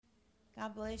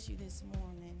God bless you this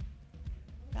morning.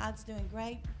 God's doing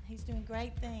great. He's doing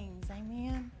great things.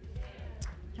 Amen.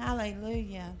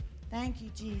 Hallelujah. Thank you,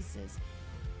 Jesus.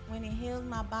 When he healed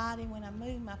my body, when I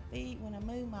moved my feet, when I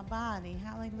moved my body.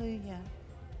 Hallelujah.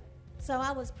 So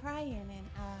I was praying,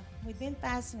 and we've been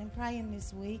fasting and praying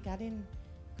this week. I didn't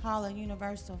call a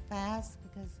universal fast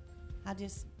because I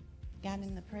just got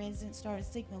in the presence, started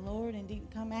seeking the Lord, and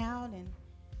didn't come out. And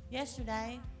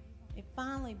yesterday, it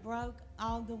finally broke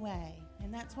all the way.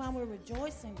 And that's why we're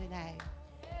rejoicing today.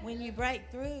 When you break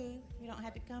through, you don't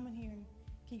have to come in here and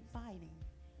keep fighting.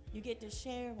 You get to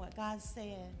share what God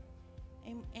said.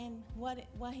 And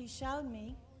what he showed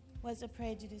me was a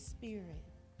prejudiced spirit.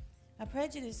 A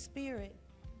prejudiced spirit,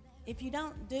 if you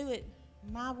don't do it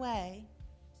my way,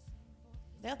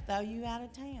 they'll throw you out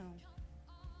of town.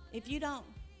 If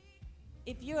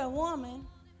you're a woman,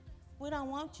 we don't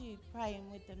want you praying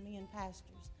with the men pastors.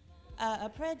 A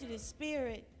prejudiced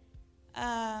spirit,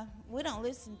 we don't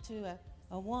listen to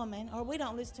a woman, or we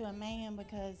don't listen to a man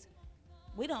because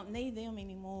we don't need them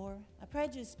anymore. A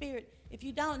prejudiced spirit, if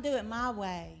you don't do it my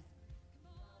way.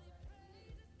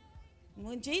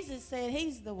 When Jesus said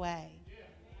he's the way,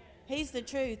 he's the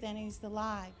truth, and he's the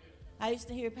life. I used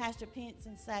to hear Pastor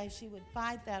Pinson say she would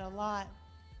fight that a lot,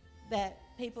 that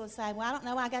people would say, well, I don't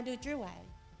know, I got to do it your way.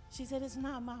 She said, it's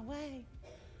not my way.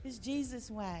 It's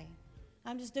Jesus' way.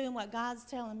 I'm just doing what God's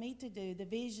telling me to do, the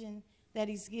vision that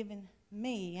he's given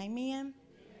me. Amen?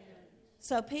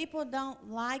 So people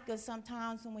don't like us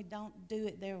sometimes when we don't do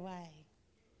it their way.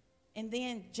 And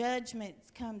then judgment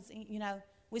comes in,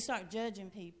 we start judging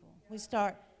people. We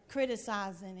start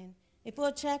criticizing. And if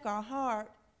we'll check our heart,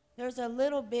 there's a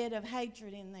little bit of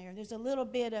hatred in there. There's a little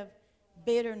bit of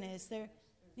bitterness.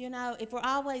 If we're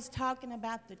always talking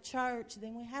about the church,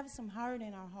 then we have some hurt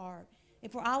in our heart.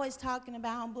 If we're always talking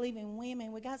about unbelieving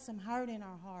women, we got some hurt in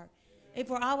our heart. If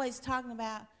we're always talking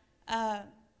about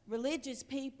religious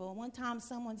people, one time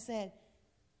someone said,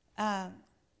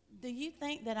 do you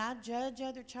think that I judge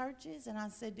other churches? And I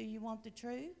said, do you want the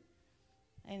truth?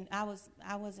 And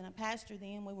I wasn't a pastor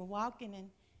then. We were walking,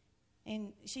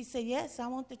 and she said, yes, I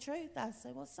want the truth. I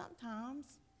said, well, sometimes.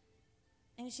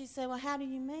 And she said, well, how do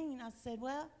you mean? I said,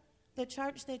 well, the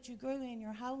church that you grew in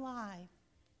your whole life,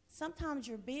 sometimes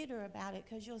you're bitter about it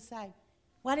because you'll say,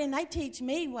 why didn't they teach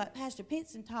me what Pastor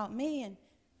Pinson taught me? And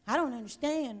I don't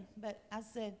understand. But I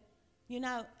said,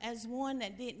 as one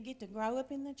that didn't get to grow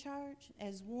up in the church,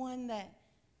 as one that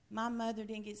my mother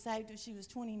didn't get saved till she was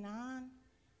 29,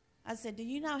 I said, do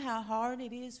you know how hard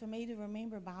it is for me to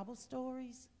remember Bible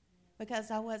stories?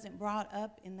 Because I wasn't brought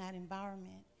up in that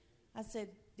environment. I said,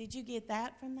 did you get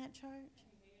that from that church?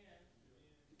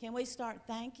 Can we start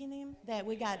thanking him that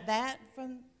we got that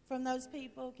from those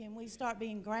people? Can we start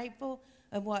being grateful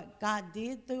of what God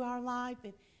did through our life?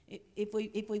 If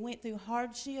we went through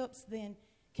hardships, then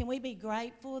can we be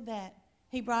grateful that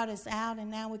he brought us out and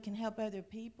now we can help other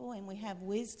people, and we have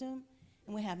wisdom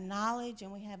and we have knowledge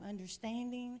and we have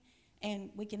understanding, and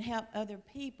we can help other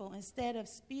people instead of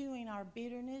spewing our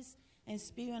bitterness and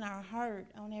spewing our hurt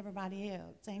on everybody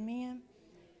else. Amen?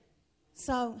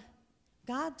 So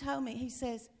God told me, he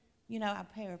says, I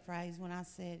paraphrase when I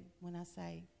say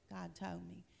God told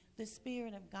me. The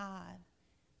Spirit of God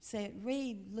said,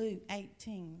 read Luke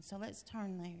 18. So let's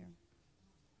turn there.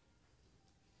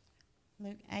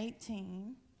 Luke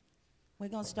 18. We're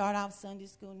going to start off Sunday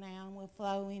school now, and we'll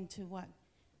flow into what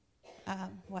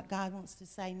God wants to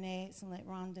say next, and let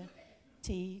Rhonda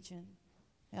teach, and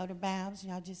Elder Babs,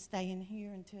 y'all just stay in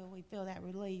here until we feel that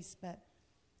release. But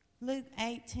Luke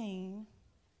 18,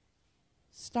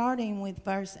 starting with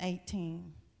verse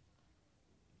 18.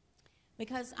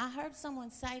 Because I heard someone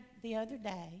say the other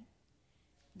day,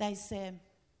 they said,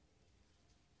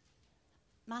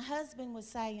 my husband was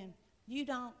saying, you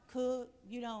don't cook,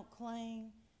 you don't clean,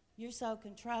 you're so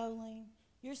controlling,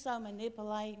 you're so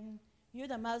manipulating, you're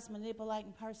the most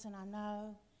manipulating person I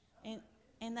know.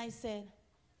 And they said,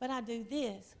 but I do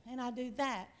this, and I do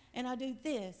that, and I do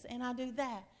this, and I do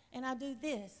that, and I do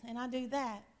this, and I do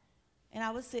that. And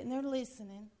I was sitting there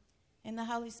listening, and the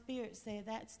Holy Spirit said,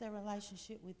 that's their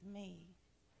relationship with me.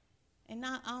 And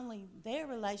not only their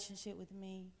relationship with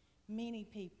me, many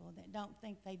people that don't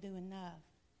think they do enough.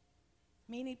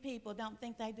 Many people don't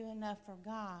think they do enough for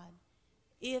God.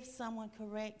 If someone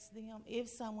corrects them, if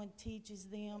someone teaches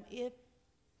them, if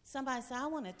somebody says, I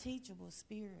want a teachable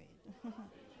spirit.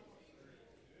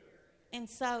 And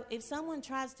so if someone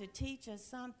tries to teach us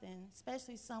something,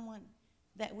 especially someone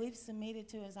that we've submitted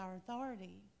to as our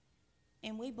authority,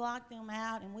 and we block them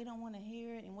out and we don't want to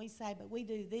hear it, and we say, but we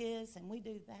do this and we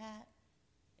do that,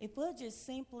 if we'll just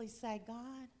simply say,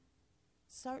 God,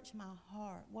 search my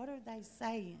heart. What are they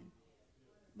saying?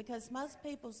 because most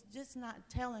people's just not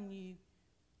telling you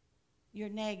you're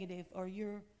negative or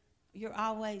you're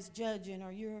always judging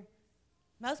or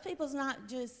most people's not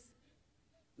just,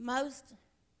 most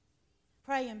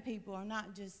praying people are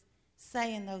not just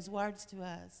saying those words to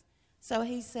us. So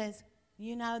he says,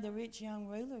 you know, the rich young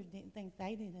ruler didn't think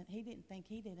he didn't think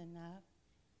he did enough.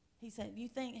 He said, you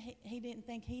think he didn't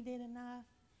think he did enough?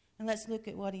 And let's look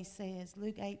at what he says.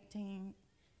 Luke 18:18.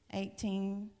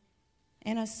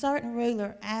 And a certain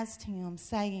ruler asked him,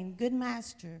 saying, Good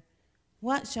master,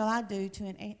 what shall I do to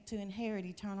inherit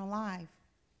eternal life?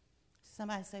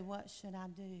 Somebody say, what should I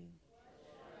do?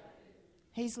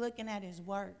 He's looking at his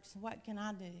works. What can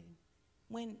I do?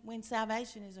 When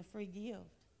salvation is a free gift.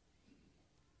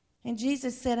 And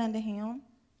Jesus said unto him,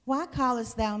 Why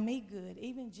callest thou me good?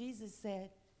 Even Jesus said,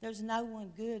 there's no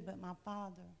one good but my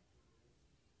Father.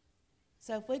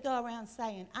 So if we go around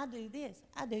saying, I do this,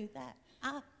 I do that.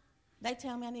 They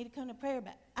tell me I need to come to prayer,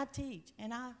 but I teach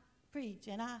and I preach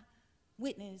and I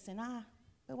witness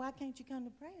but why can't you come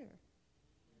to prayer?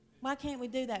 Why can't we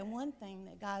do that one thing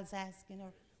that God's asking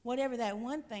or whatever that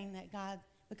one thing that God,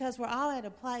 because we're all at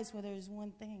a place where there's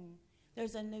one thing.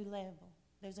 There's a new level.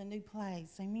 There's a new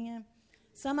place. Amen?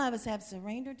 Some of us have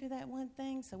surrendered to that one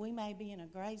thing, so we may be in a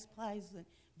grace place and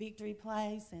victory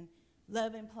place and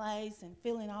loving place and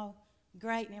feeling all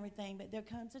great and everything, but there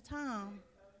comes a time.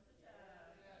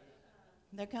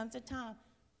 There comes a time,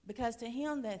 because to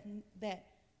him that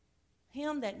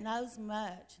knows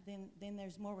much, then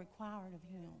there's more required of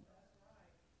him.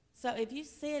 So if you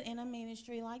sit in a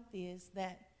ministry like this,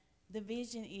 that the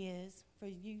vision is for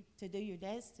you to do your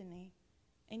destiny,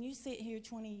 and you sit here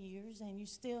 20 years and you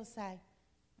still say,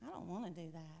 I don't want to do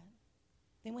that,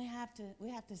 then we have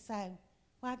to say,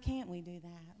 why can't we do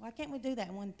that? Why can't we do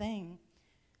that one thing?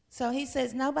 So he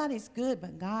says, nobody's good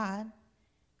but God.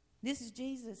 This is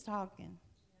Jesus talking.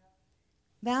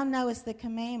 Thou knowest the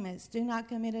commandments. Do not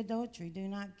commit adultery. Do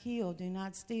not kill. Do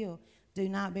not steal. Do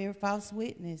not bear false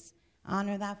witness.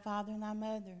 Honor thy father and thy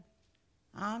mother.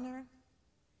 Honor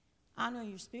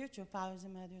your spiritual fathers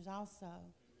and mothers also.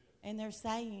 And they're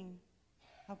saying,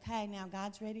 okay, now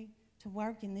God's ready to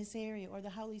work in this area. Or the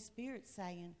Holy Spirit's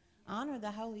saying, honor the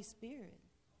Holy Spirit.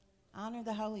 Honor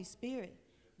the Holy Spirit.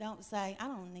 Don't say, I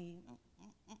don't need,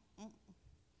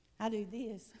 I do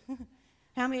this.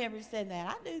 How many ever said that?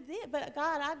 I do this, but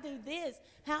God, I do this.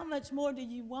 How much more do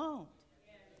you want?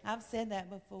 I've said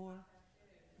that before.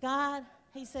 God,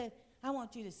 he said, I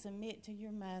want you to submit to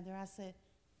your mother. I said,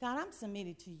 God, I'm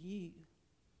submitted to you.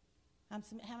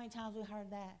 How many times we heard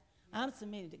that? I'm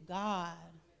submitted to God.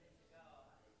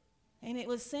 And it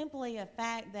was simply a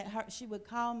fact that she would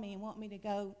call me and want me to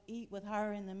go eat with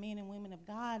her and the men and women of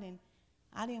God, and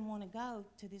I didn't want to go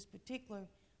to this particular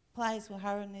place with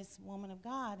her and this woman of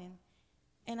God.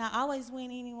 And I always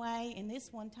went anyway, and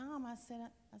this one time I said,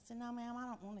 no, ma'am, I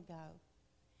don't want to go.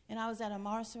 And I was at a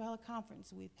Marcella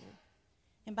conference with her.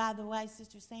 And by the way,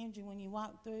 Sister Sandra, when you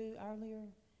walked through earlier,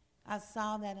 I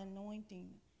saw that anointing.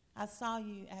 I saw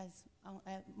you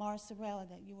at Marcella,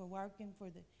 that you were working for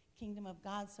the kingdom of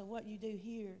God. So what you do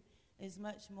here is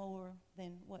much more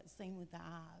than what's seen with the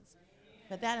eyes.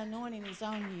 But that anointing is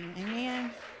on you.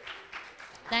 Amen?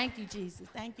 Thank you, Jesus.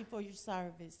 Thank you for your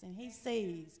service. And he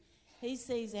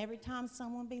sees every time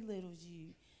someone belittles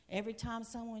you, every time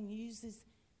someone uses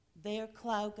their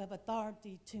cloak of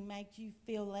authority to make you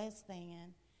feel less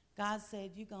than. God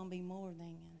said you're going to be more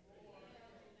than.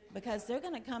 Because they're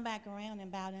going to come back around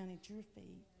and bow down at your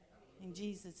feet. In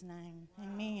Jesus' name.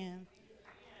 Amen.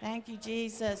 Thank you,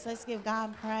 Jesus. Let's give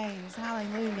God praise.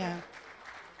 Hallelujah.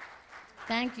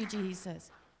 Thank you,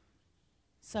 Jesus.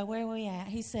 So where are we at?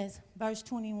 He says, verse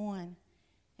 21,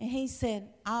 and he said,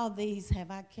 all these have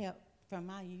I kept from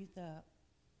my youth up.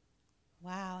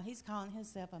 Wow, he's calling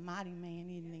himself a mighty man,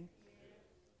 isn't he?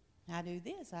 I do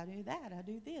this, I do that, I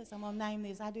do this. I'm going to name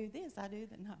this, I do this, I do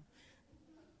that. No.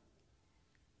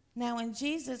 Now when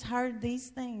Jesus heard these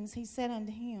things, he said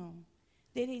unto him,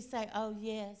 did he say, oh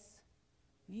yes,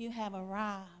 you have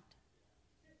arrived.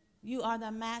 You are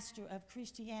the master of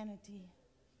Christianity.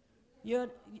 You're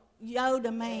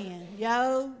the man.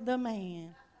 You're the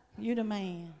man. You're the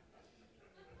man.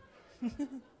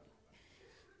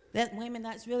 That women,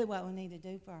 that's really what we need to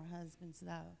do for our husbands,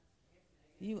 though.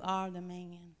 You are the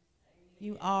man.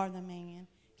 You are the man.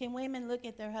 Can women look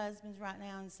at their husbands right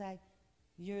now and say,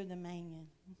 you're the man.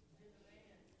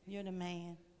 You're the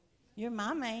man. You're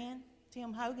my man.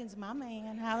 Tim Hogan's my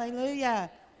man.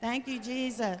 Hallelujah. Thank you,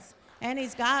 Jesus. And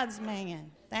he's God's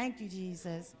man. Thank you,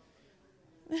 Jesus.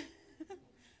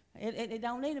 It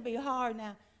don't need to be hard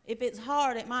now. If it's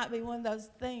hard, it might be one of those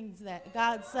things that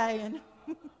God's saying,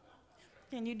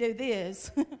 can you do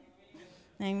this?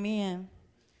 Amen.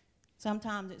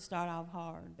 Sometimes it start off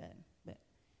hard,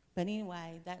 but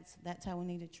anyway, that's how we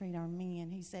need to treat our men.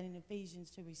 He said in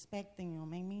Ephesians to respect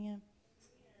them. Amen.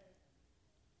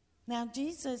 Now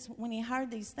Jesus, when he heard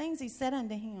these things, he said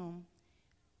unto him,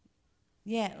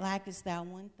 Yet lackest thou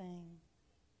one thing.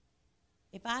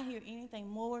 If I hear anything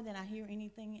more than I hear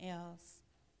anything else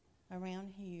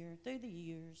around here through the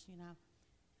years,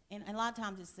 and a lot of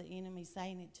times it's the enemy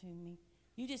saying it to me,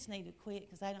 you just need to quit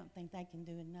because they don't think they can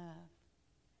do enough.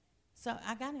 So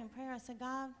I got in prayer. I said,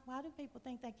 God, why do people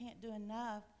think they can't do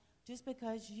enough just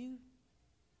because you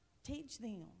teach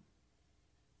them?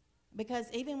 Because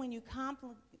even when you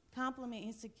compliment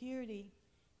insecurity,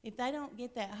 if they don't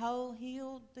get that hole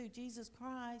healed through Jesus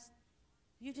Christ,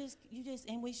 you just,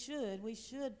 and we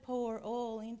should pour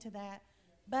oil into that.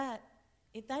 But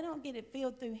if they don't get it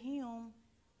filled through Him,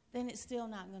 then it's still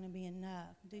not going to be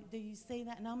enough. Do you see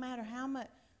that? No matter how much,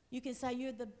 you can say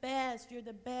you're the best, you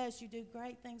do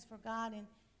great things for God,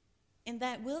 and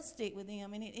that will stick with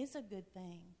them, and it is a good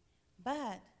thing.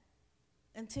 But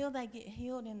until they get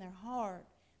healed in their heart,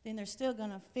 then they're still going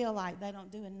to feel like they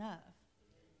don't do enough.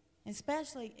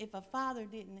 Especially if a father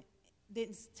didn't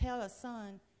tell a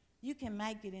son, you can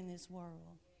make it in this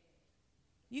world.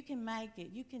 You can make it.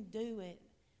 You can do it.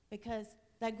 Because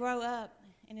they grow up,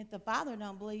 and if the father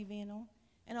don't believe in them,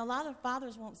 and a lot of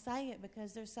fathers won't say it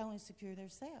because they're so insecure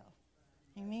themselves.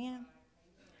 Amen?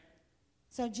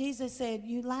 So Jesus said,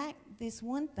 you lack this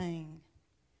one thing.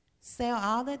 Sell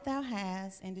all that thou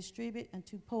hast and distribute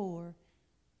unto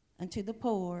the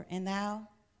poor, and thou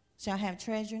shalt have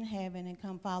treasure in heaven, and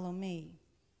come follow me.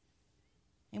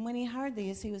 And when he heard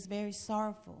this, he was very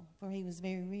sorrowful, for he was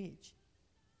very rich.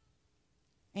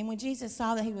 And when Jesus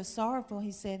saw that he was sorrowful,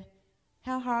 he said,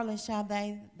 how hardly shall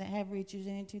they that have riches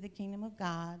enter into the kingdom of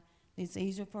God? It's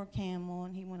easier for a camel.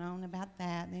 And he went on about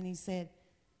that. And then he said,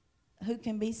 who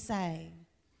can be saved?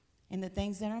 And the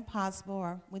things that are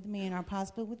impossible with men are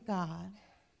possible with God.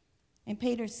 And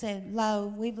Peter said,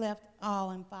 lo, we've left all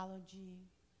and followed you.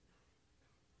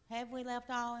 Have we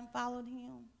left all and followed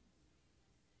him?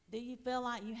 Do you feel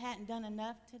like you hadn't done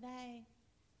enough today?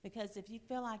 Because if you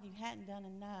feel like you hadn't done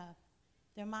enough,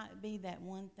 there might be that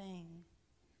one thing.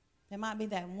 There might be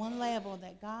that one level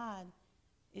that God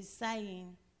is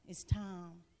saying it's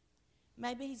time.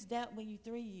 Maybe he's dealt with you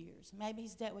 3 years. Maybe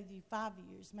he's dealt with you 5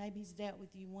 years. Maybe he's dealt with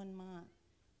you 1 month.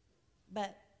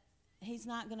 But he's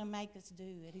not going to make us do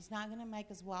it. He's not going to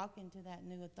make us walk into that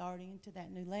new authority, into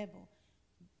that new level.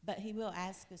 But he will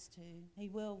ask us to. He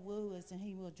will woo us, and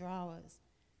he will draw us.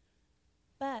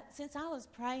 But since I was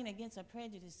praying against a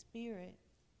prejudiced spirit,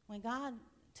 when God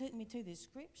took me to this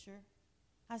scripture,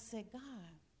 I said, God,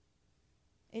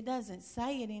 it doesn't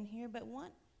say it in here, but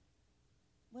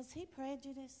was he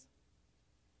prejudiced?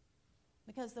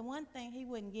 Because the one thing he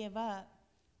wouldn't give up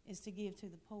is to give to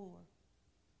the poor.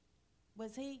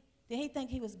 Did he think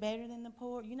he was better than the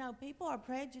poor? People are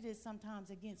prejudiced sometimes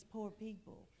against poor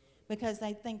people because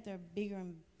they think they're bigger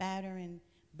and badder and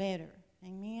better.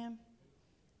 Amen?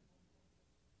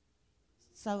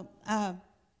 So I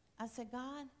said,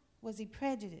 God, was he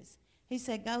prejudiced? He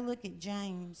said, go look at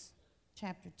James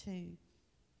chapter 2.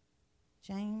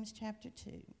 James chapter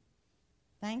 2.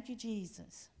 Thank you,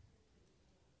 Jesus.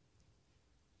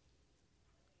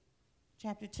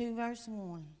 Chapter 2, verse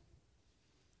 1.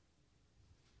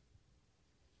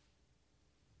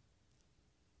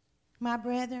 My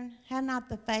brethren, have not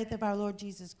the faith of our Lord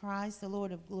Jesus Christ, the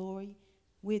Lord of glory,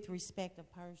 with respect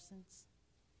of persons.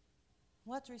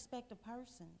 What's respect of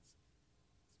persons?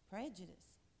 It's prejudice.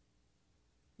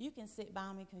 You can sit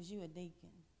by me because you're a deacon.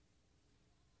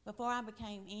 Before I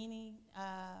became any,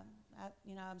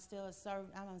 I'm still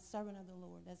I'm a servant of the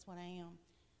Lord. That's what I am.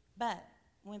 But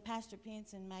when Pastor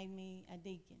Pinson made me a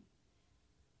deacon,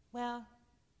 well,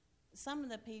 some of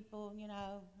the people,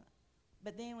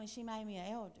 but then when she made me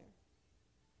an elder,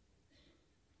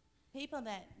 people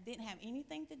that didn't have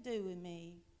anything to do with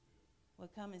me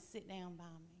would come and sit down by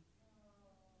me.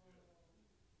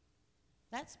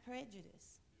 That's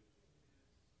prejudice.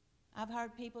 I've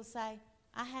heard people say,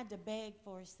 I had to beg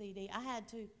for a CD. I had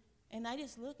to, and they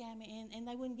just look at me, and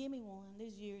they wouldn't give me one.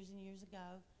 This years and years ago.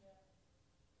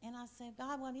 Yeah. And I said,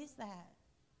 God, what is that?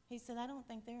 He said, I don't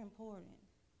think they're important.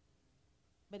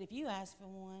 But if you ask for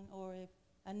one, or if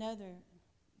another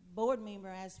board member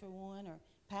asks for one, or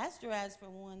pastor asks for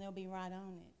one, they'll be right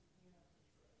on it. Yeah.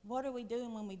 What are we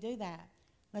doing when we do that?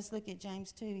 Let's look at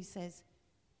James 2. He says,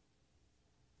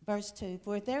 verse 2,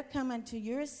 for if there come unto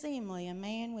your assembly a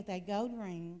man with a gold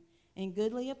ring and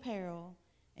goodly apparel,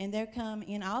 and there come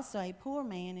in also a poor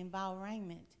man in vile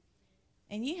raiment,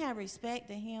 and ye have respect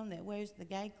to him that wears the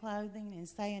gay clothing, and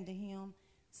say unto him,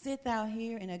 Sit thou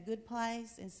here in a good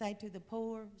place and say to the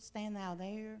poor, stand thou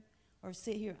there, or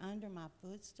sit here under my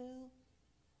footstool?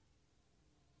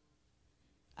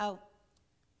 Oh,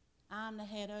 I'm the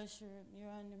head usher, you're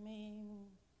under me.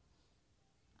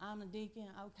 I'm the deacon,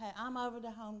 okay, I'm over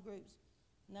the home groups.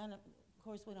 Of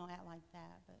course, we don't act like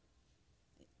that,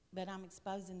 but I'm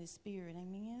exposing the spirit,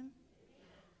 amen?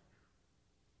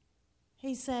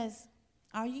 He says,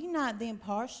 are you not then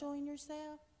partial in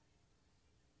yourself?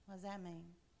 What does that mean?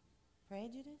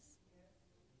 Prejudice?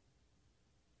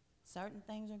 Certain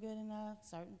things are good enough,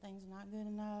 certain things are not good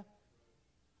enough.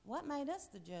 What made us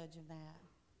the judge of that?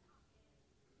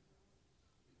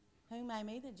 Who made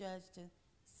me the judge to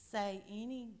say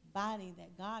anybody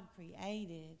that God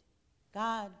created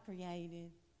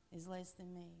is less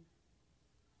than me?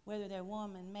 Whether they're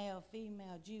woman, male,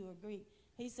 female, Jew, or Greek.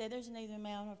 He said there's neither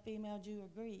male nor female, Jew, or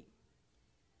Greek.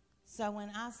 So when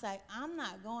I say I'm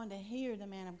not going to hear the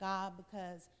man of God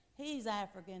because he's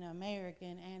African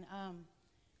American and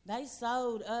they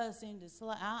sold us into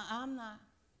slavery, I'm not.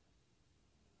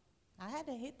 I had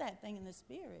to hit that thing in the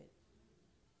spirit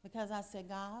because I said,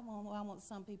 God, I want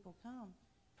some people come.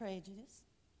 Prejudice.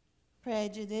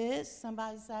 Prejudice.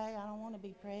 Somebody say, I don't want to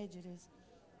be prejudiced.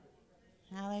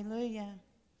 Hallelujah.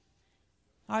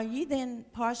 Are you then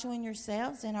partial in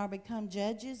yourselves and are become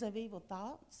judges of evil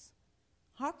thoughts?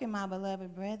 Hearken, my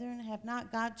beloved brethren, have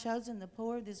not God chosen the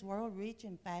poor of this world rich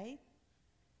in faith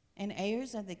and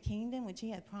heirs of the kingdom which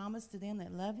he hath promised to them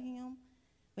that love him?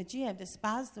 But ye have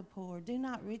despised the poor. Do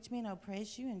not rich men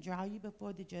oppress you and draw you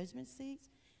before the judgment seats?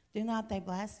 Do not they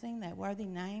blaspheme that worthy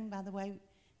name by the way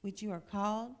which you are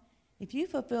called? If you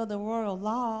fulfill the royal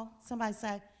law, somebody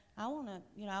say, I want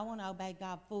to obey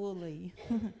God fully.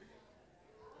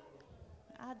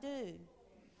 I do.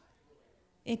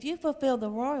 If you fulfill the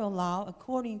royal law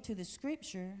according to the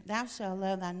scripture, thou shalt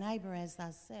love thy neighbor as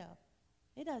thyself.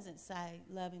 It doesn't say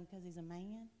love him because he's a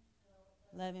man.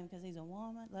 Love him because he's a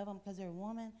woman. Love them because they're a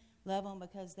woman. Love them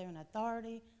because they're an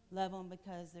authority. Love them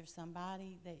because there's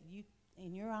somebody that you,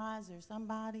 in your eyes, there's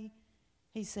somebody.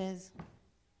 He says,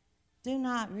 do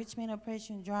not rich men oppress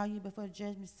you and draw you before the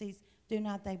judgment seats. Do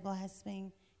not they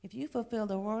blaspheme. If you fulfill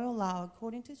the royal law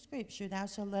according to scripture, thou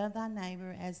shalt love thy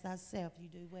neighbor as thyself. You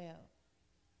do well.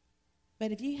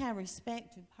 But if you have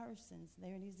respect to persons,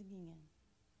 there it is again.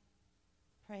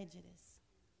 Prejudice.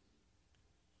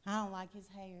 I don't like his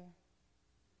hair.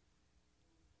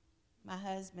 My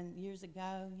husband, years ago,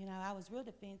 I was real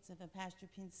defensive of Pastor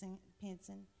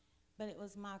Pinson, but it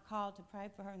was my call to pray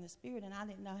for her in the spirit, and I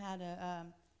didn't know how to,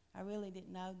 I really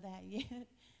didn't know that yet.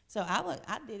 So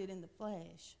I did it in the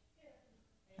flesh.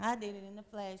 I did it in the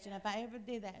flesh, and if I ever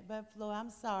did that, Buffalo, I'm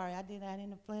sorry, I did that in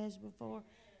the flesh before.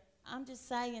 I'm just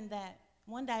saying that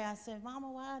one day I said,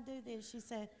 Mama, why I do this? She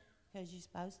said, because you're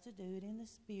supposed to do it in the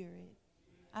spirit.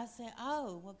 I said,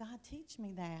 oh, well, God, teach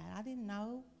me that. I didn't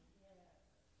know.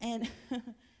 And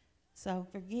so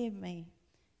forgive me.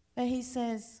 But he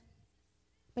says,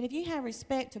 but if you have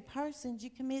respect to persons, you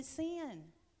commit sin.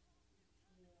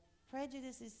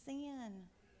 Prejudice is sin.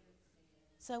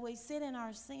 So we sit in our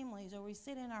assemblies, or we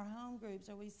sit in our home groups,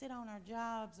 or we sit on our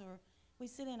jobs, or we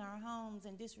sit in our homes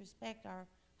and disrespect our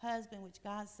husband, which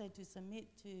God said to submit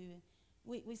to.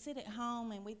 We sit at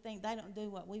home and we think they don't do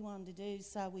what we want them to do,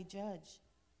 so we judge.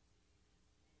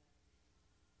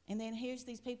 And then here's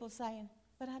these people saying,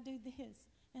 but I do this.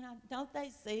 And don't they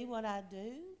see what I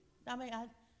do?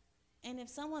 And if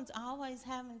someone's always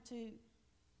having to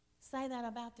say that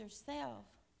about themselves,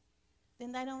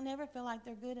 then they don't ever feel like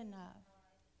they're good enough.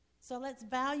 So let's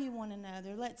value one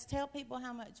another. Let's tell people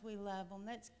how much we love them.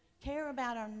 Let's care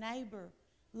about our neighbor.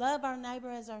 Love our neighbor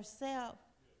as ourselves.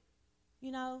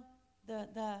 The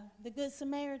Good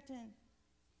Samaritan,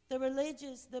 the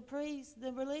religious, the priest,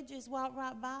 the religious walked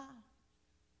right by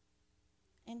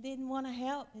and didn't want to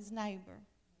help his neighbor.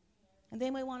 And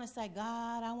then we want to say,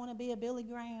 God, I want to be a Billy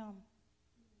Graham.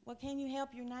 Well, can you help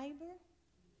your neighbor?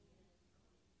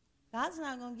 God's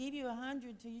not going to give you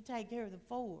 100 till you take care of the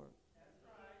 4.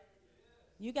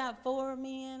 You got 4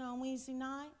 men on Wednesday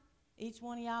night. Each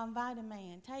one of y'all invite a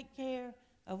man. Take care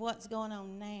of what's going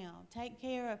on now. Take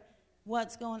care of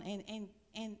what's going on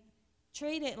and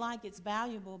treat it like it's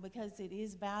valuable, because it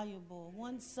is valuable.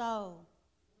 One soul.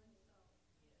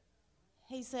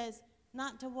 He says,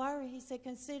 not to worry. He said,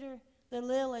 consider the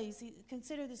lilies.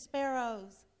 Consider the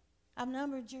sparrows. I've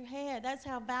numbered your head. That's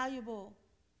how valuable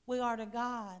we are to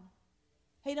God.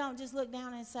 He don't just look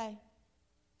down and say,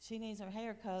 she needs her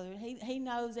hair colored. He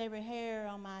knows every hair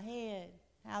on my head.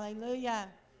 Hallelujah.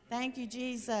 Thank you,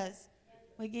 Jesus.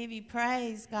 We give you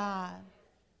praise, God.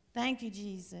 Thank you,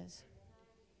 Jesus.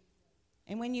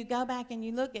 And when you go back and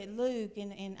you look at Luke,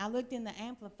 and I looked in the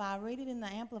Amplify, read it in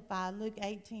the Amplify, Luke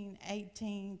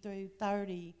 18 through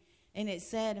 30, and it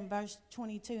said in verse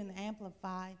 22 in the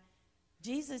Amplify,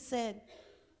 Jesus said,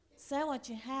 sell what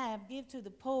you have, give to the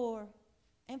poor,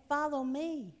 and follow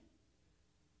me.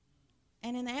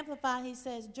 And in the Amplify, he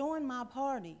says, join my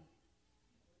party.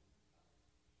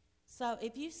 So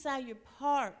if you say you're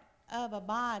part of a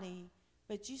body,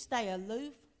 but you stay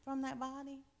aloof from that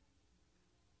body,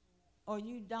 or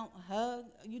you don't hug,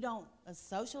 you don't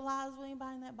socialize with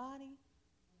anybody in that body.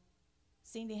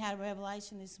 Cindy had a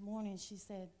revelation this morning. She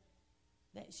said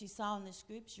that she saw in the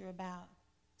scripture about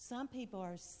some people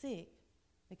are sick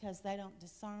because they don't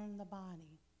discern the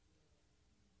body.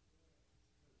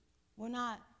 We're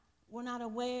not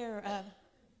aware of,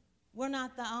 we're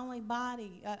not the only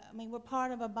body. We're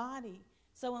part of a body.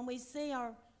 So when we see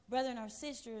our brother and our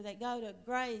sister that go to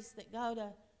Grace,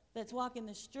 that's walking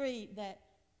the street, that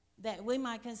we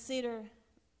might consider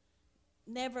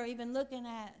never even looking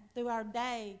at through our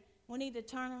day, we need to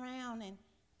turn around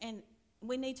and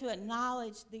we need to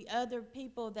acknowledge the other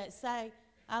people that say,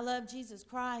 I love Jesus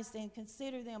Christ, and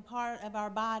consider them part of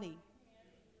our body.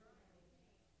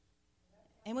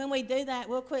 And when we do that,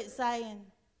 we'll quit saying,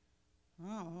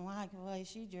 I don't like the way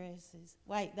she dresses.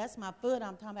 Wait, that's my foot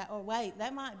I'm talking about. Or wait,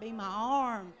 that might be my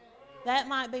arm. That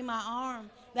might be my arm.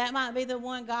 That might be the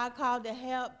one God called to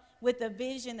help with the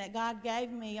vision that God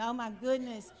gave me. Oh my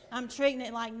goodness, I'm treating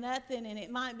it like nothing, and it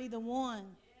might be the one.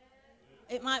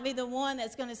 It might be the one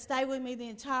that's going to stay with me the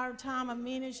entire time of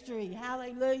ministry.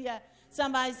 Hallelujah.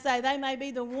 Somebody say, they may be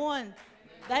the one.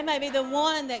 They may be the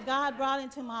one that God brought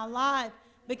into my life,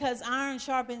 because iron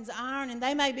sharpens iron, and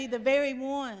they may be the very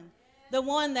one. The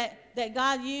one that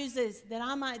God uses, that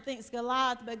I might think is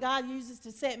Goliath, but God uses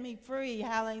to set me free.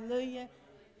 Hallelujah.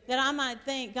 That I might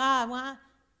think, God,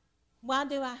 why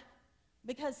do I?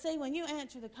 Because see, when you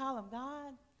answer the call of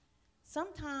God,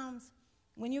 sometimes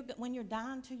when you're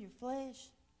dying to your flesh,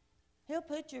 He'll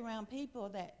put you around people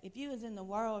that if you was in the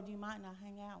world, you might not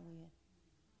hang out with.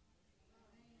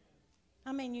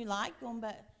 You like them,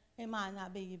 but it might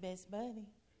not be your best buddy.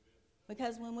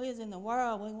 Because when we was in the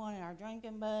world, we wanted our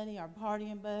drinking buddy, our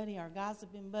partying buddy, our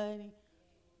gossiping buddy,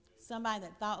 somebody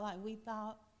that thought like we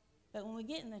thought. But when we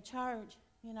get in the church,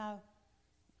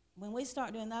 when we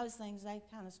start doing those things, they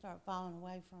kind of start falling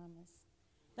away from us.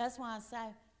 That's why I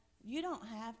say, you don't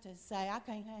have to say, I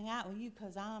can't hang out with you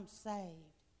because I'm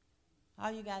saved.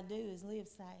 All you got to do is live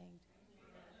saved.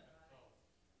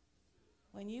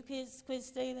 When you quit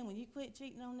stealing, when you quit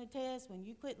cheating on the test, when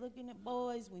you quit looking at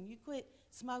boys, when you quit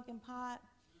smoking pot.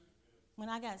 When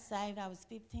I got saved, I was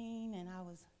 15, and I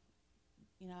was,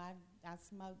 I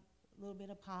smoked a little bit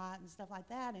of pot and stuff like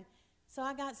that. And so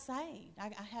I got saved.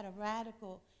 I had a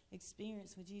radical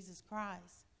experience with Jesus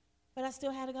Christ. But I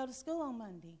still had to go to school on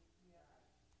Monday.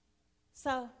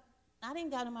 So I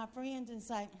didn't go to my friends and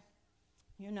say,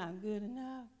 you're not good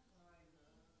enough.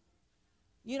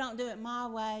 You don't do it my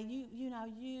way.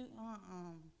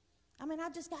 I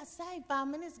just got saved 5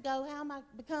 minutes ago. How am I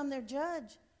become their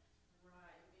judge?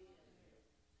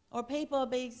 Or people will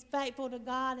be faithful to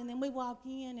God, and then we walk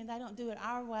in and they don't do it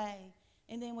our way.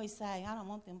 And then we say, I don't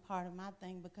want them part of my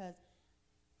thing because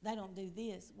they don't do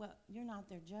this. Well, you're not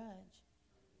their judge.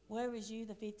 Where was you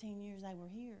the 15 years they were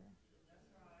here?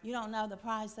 You don't know the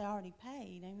price they already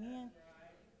paid. Amen?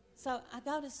 So I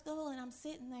go to school, and I'm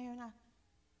sitting there,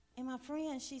 and my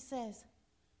friend, she says,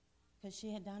 because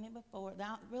she had done it before,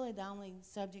 the only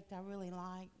subject I really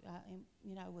liked,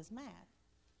 was math.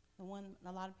 The one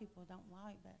a lot of people don't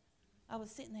like, but I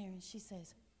was sitting there, and she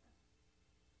says,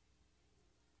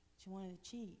 she wanted to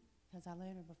cheat because I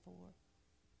let her before.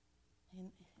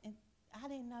 And I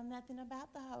didn't know nothing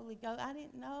about the Holy Ghost. I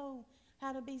didn't know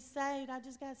how to be saved. I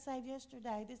just got saved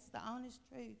yesterday. This is the honest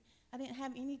truth. I didn't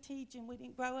have any teaching. We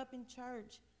didn't grow up in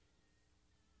church.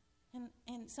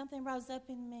 And something rose up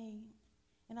in me,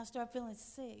 and I started feeling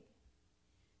sick.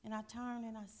 And I turned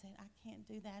and I said, I can't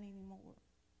do that anymore.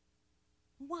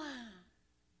 Why?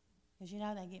 Because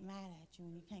they get mad at you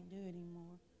when you can't do it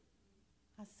anymore.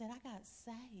 I said, I got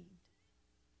saved.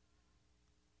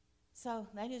 So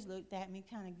they just looked at me,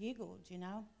 kind of giggled,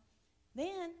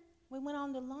 Then we went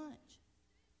on to lunch.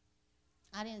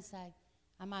 I didn't say,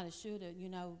 I might have, should have,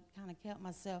 kind of kept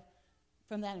myself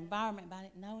from that environment, but I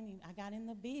didn't know any. I got in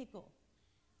the vehicle.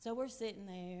 So we're sitting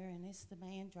there, and it's the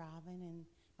man driving, and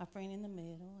my friend in the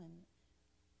middle. And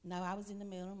no, I was in the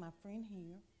middle, and my friend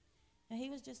here. And he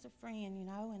was just a friend,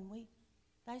 and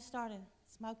they started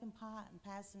smoking pot and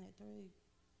passing it through.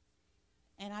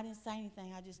 And I didn't say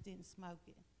anything. I just didn't smoke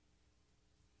it.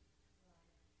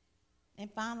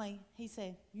 And finally, he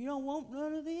said, you don't want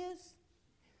none of this?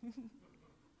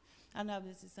 I know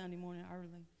this is Sunday morning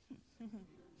early.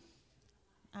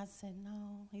 I said,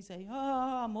 no. He said,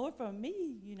 oh, more from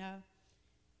me, you know.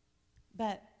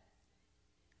 But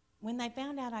when they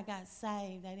found out I got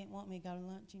saved, they didn't want me to go to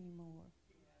lunch anymore.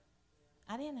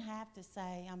 I didn't have to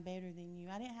say, I'm better than you.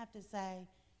 I didn't have to say,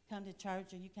 come to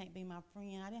church or you can't be my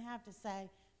friend. I didn't have to say,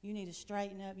 you need to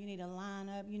straighten up, you need to line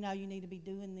up, you know you need to be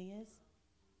doing this.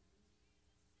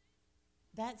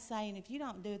 That's saying if you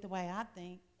don't do it the way I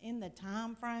think, in the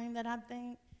time frame that I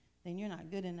think, then you're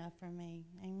not good enough for me.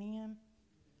 Amen?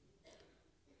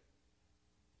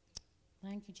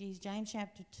 Thank you, Jesus. James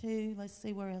chapter 2. Let's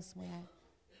see where else we're at.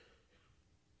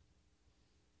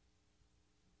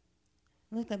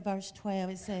 Look at verse 12.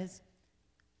 It says,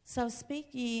 so speak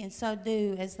ye and so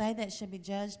do as they that should be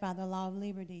judged by the law of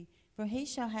liberty. For he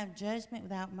shall have judgment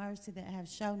without mercy that have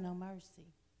shown no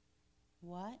mercy.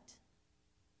 What?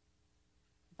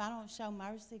 If I don't show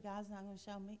mercy, God's not going to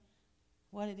show me.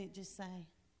 What did it just say?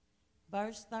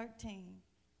 Verse 13.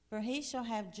 For he shall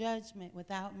have judgment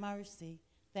without mercy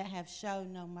that have showed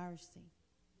no mercy.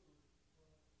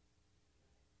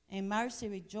 And mercy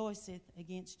rejoiceth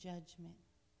against judgment.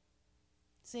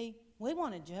 See, we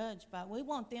want to judge, but we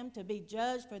want them to be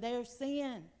judged for their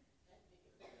sin.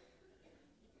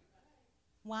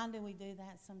 Why do we do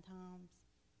that sometimes?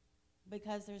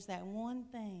 Because there's that one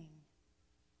thing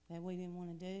that we didn't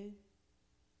want to do.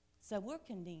 So we're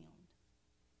condemned.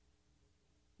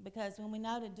 Because when we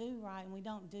know to do right and we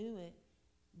don't do it,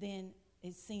 then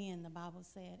it's sin, the Bible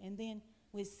said. And then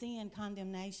with sin,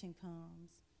 condemnation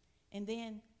comes. And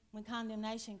then when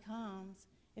condemnation comes,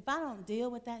 if I don't deal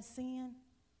with that sin,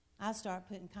 I start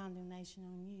putting condemnation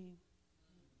on you.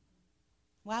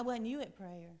 Why wasn't you at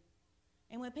prayer?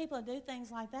 And when people do things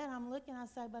like that, I'm looking, I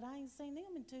say, but I ain't seen them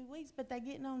in 2 weeks, but they're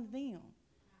getting on to them.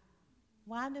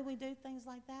 Why do we do things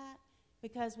like that?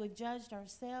 Because we've judged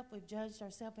ourselves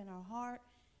in our heart,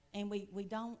 and we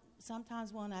don't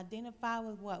sometimes want to identify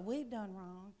with what we've done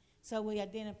wrong, so we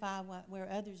identify where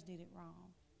others did it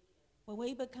wrong. Well,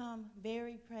 we become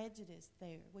very prejudiced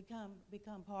there. We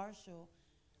become partial.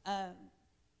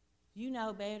 You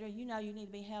know better. You know you need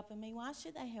to be helping me. Why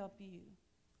should they help you?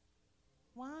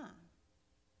 Why?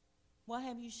 What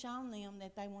have you shown them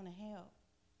that they want to help?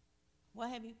 What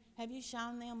have you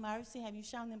shown them mercy? Have you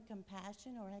shown them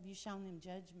compassion, or have you shown them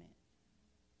judgment?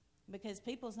 Because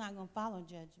people's not going to follow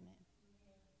judgment.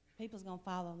 People's going to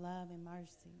follow love and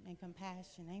mercy and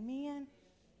compassion. Amen?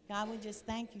 God, we just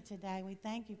thank you today. We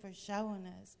thank you for showing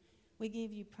us. We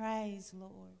give you praise,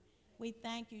 Lord. We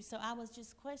thank you. So I was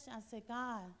just questioning. I said,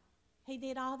 God, he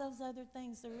did all those other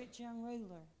things, the rich young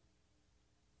ruler.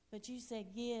 But you said,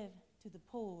 give to the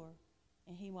poor,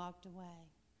 and he walked away.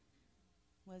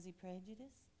 Was he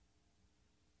prejudiced?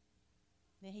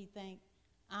 Did he think,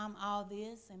 I'm all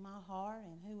this in my heart,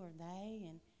 and who are they?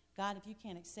 And God, if you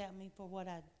can't accept me for what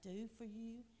I do for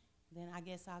you, then I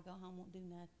guess I'll go home and won't do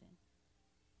nothing.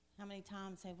 How many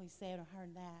times have we said or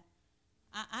heard that?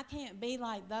 I can't be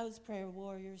like those prayer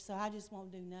warriors, so I just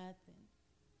won't do nothing.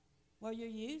 Well, you're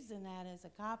using that as a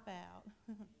cop-out.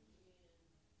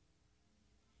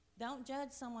 Don't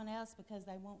judge someone else because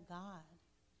they want God.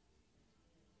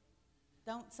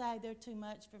 Don't say they're too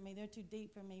much for me, they're too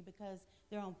deep for me because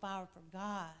they're on fire for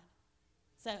God.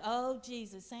 Say, oh,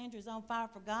 Jesus, Sandra's on fire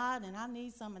for God, and I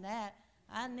need some of that.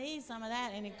 I need some of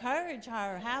that, and encourage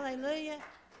her. Hallelujah.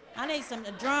 I need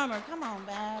a drummer. Come on,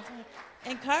 Baz.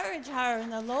 Encourage her in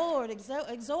the Lord.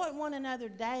 Exhort one another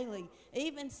daily.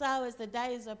 Even so, as the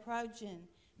day is approaching,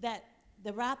 that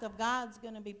the wrath of God's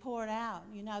going to be poured out.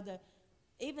 You know,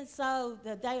 even so,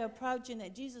 the day approaching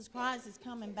that Jesus Christ is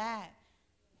coming back.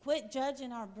 Quit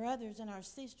judging our brothers and our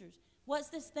sisters. What's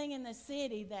this thing in the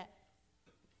city that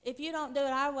if you don't do it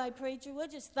our way, preacher, we'll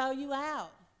just throw you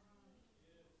out?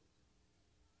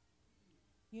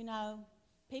 You know,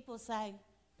 people say,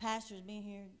 pastor's been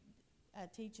here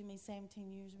teaching me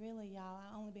 17 years. Really, y'all,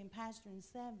 I've only been pastoring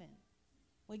 7.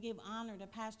 We give honor to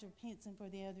Pastor Pinson for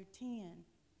the other 10.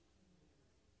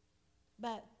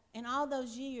 But in all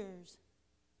those years,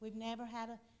 we've never had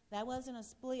that wasn't a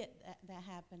split that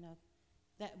happened.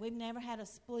 That we've never had a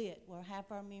split where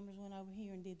half our members went over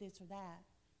here and did this or that.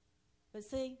 But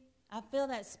see, I feel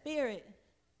that spirit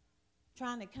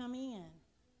trying to come in.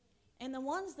 And the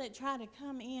ones that try to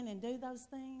come in and do those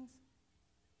things,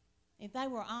 if they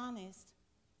were honest,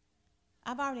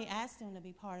 I've already asked them to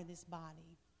be part of this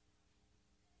body.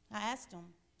 I asked them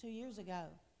 2 years ago,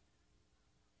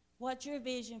 what's your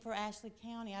vision for Ashley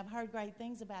County? I've heard great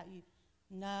things about you.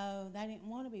 No, they didn't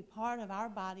want to be part of our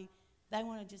body. They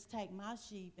want to just take my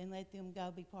sheep and let them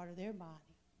go be part of their body.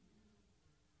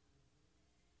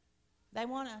 They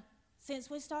want to Since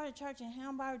we started church in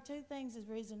Hamburg, 2 things has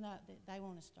risen up that they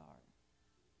want to start.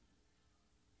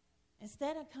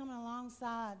 Instead of coming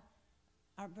alongside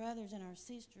our brothers and our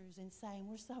sisters and saying,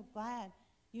 we're so glad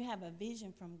you have a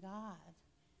vision from God.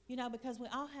 You know, because we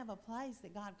all have a place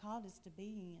that God called us to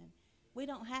be in. We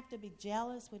don't have to be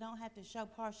jealous. We don't have to show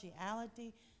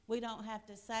partiality. We don't have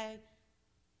to say,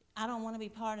 I don't want to be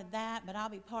part of that, but I'll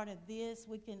be part of this.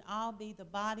 We can all be the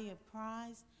body of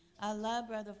Christ. I love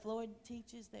Brother Floyd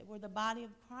teaches that we're the body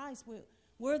of Christ.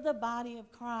 We're the body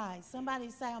of Christ. Somebody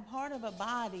say, I'm part of a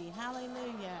body.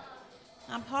 Hallelujah.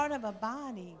 I'm part of a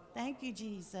body. Thank you,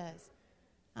 Jesus.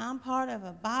 I'm part of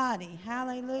a body.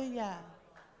 Hallelujah.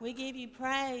 We give you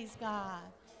praise, God.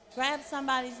 Grab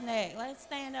somebody's neck. Let's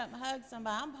stand up and hug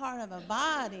somebody. I'm part of a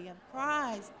body of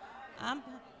Christ.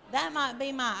 That might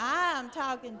be my eye I'm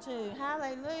talking to.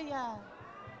 Hallelujah.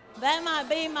 That might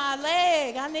be my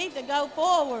leg. I need to go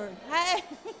forward. Hey.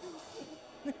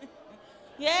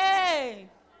 Yay.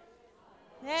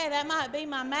 Yeah, that might be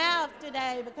my mouth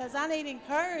today because I need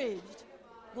encouraged.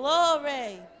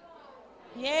 Glory.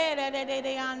 Yeah, da da da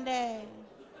da ande.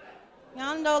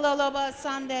 Yando lo lo ba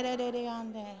sande da da da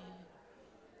ande.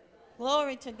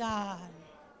 Glory to God.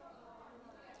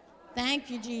 Thank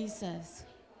you, Jesus.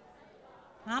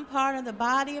 I'm part of the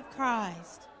body of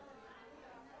Christ.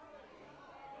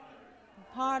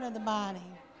 I'm part of the body.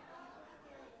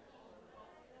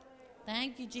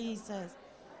 Thank you, Jesus.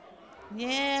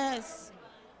 Yes.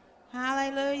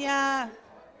 Hallelujah.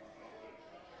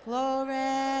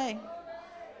 Glory.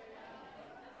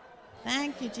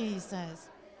 Thank you, Jesus.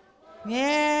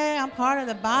 Yeah, I'm part of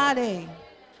the body.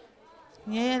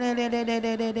 Yeah, da da da da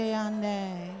da da da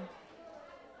ande.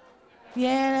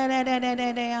 Yeah, da da da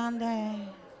da da ande.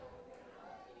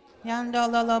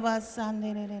 Yando lo lo ba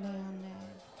sande da da da ande.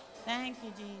 Thank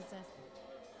you, Jesus.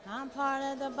 I'm part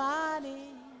of the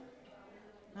body.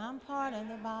 I'm part of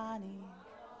the body.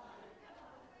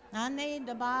 I need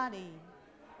the body.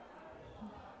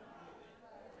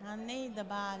 I need the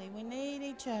body. We need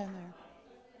each other.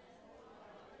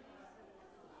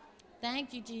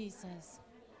 Thank you, Jesus.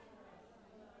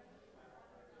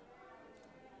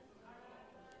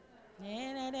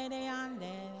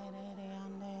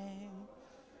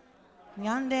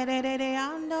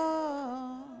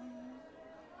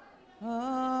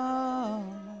 Oh.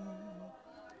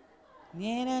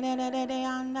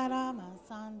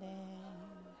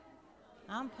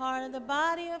 I'm part of the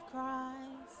body of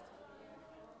Christ.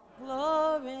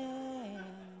 Glory.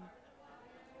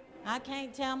 I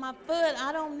can't tell my foot,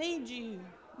 I don't need you.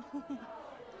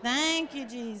 Thank you,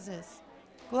 Jesus.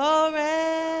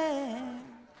 Glory.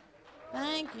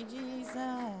 Thank you, Jesus.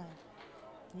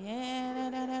 Yeah, da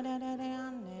da da da da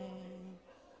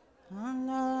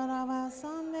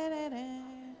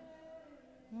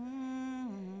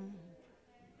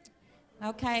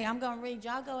Okay, I'm going to read.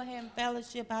 Y'all go ahead and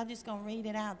fellowship. I'm just going to read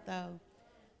it out, though.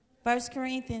 1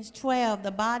 Corinthians 12,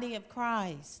 the body of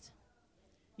Christ.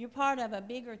 You're part of a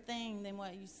bigger thing than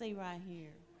what you see right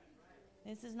here.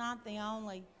 This is not the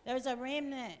only. There's a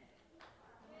remnant.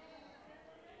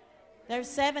 There's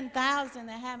 7,000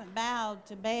 that haven't bowed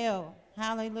to Baal.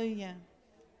 Hallelujah.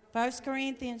 1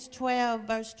 Corinthians 12,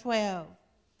 verse 12.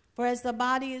 For as the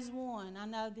body is one, I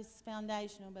know this is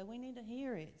foundational, but we need to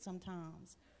hear it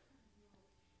sometimes.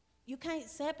 You can't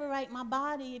separate my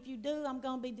body. If you do, I'm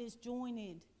going to be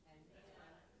disjointed.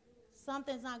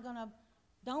 Something's not going to,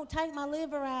 don't take my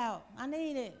liver out. I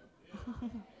need it.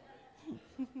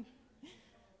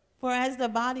 For as the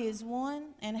body is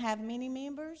one and have many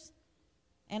members,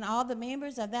 and all the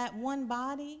members of that one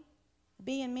body,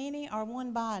 being many, are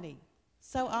one body,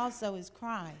 so also is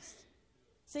Christ.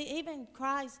 See, even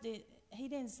Christ, he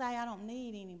didn't say, I don't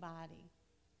need anybody.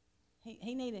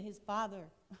 He needed his Father.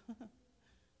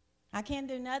 I can't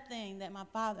do nothing that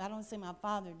I don't see my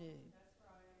Father do.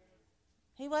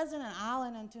 He wasn't an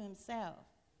island unto himself.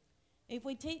 If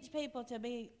we teach people that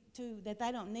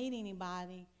they don't need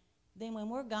anybody, then when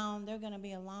we're gone, they're going to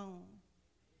be alone.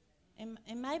 And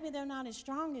maybe they're not as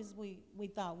strong as we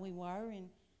thought we were, and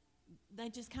they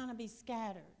just kind of be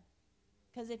scattered.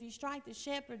 Because if you strike the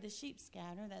shepherd, the sheep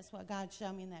scatter. That's what God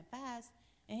showed me in that fast.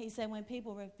 And he said when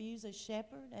people refuse a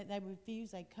shepherd, they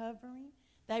refuse a covering.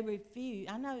 They refuse.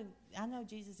 I know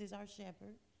Jesus is our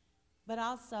shepherd, but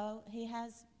also he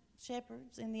has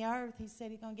shepherds in the earth. He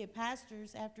said he's going to get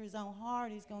pastors after his own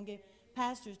heart. He's going to get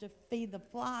pastors to feed the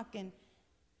flock.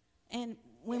 And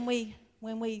when we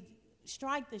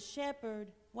strike the shepherd,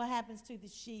 what happens to the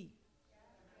sheep?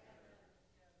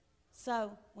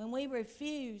 So when we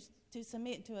refuse to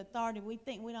submit to authority, we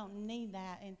think we don't need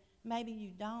that, and maybe you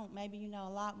don't. Maybe you know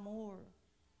a lot more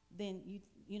than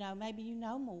you know. Maybe you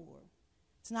know more.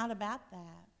 It's not about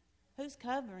that. Who's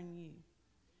covering you?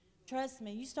 Trust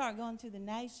me, you start going to the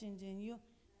nations and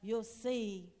you'll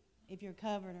see if you're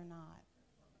covered or not.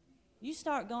 You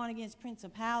start going against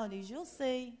principalities, you'll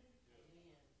see.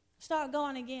 Start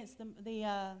going against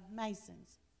the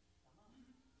Masons.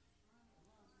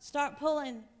 Start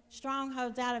pulling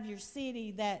strongholds out of your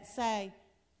city that say,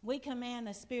 we command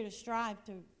the spirit of strife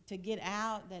to get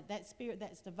out, that spirit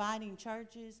that's dividing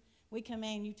churches. We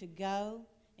command you to go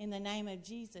in the name of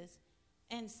Jesus.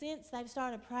 And since they've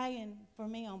started praying for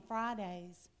me on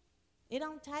Fridays, it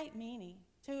don't take many.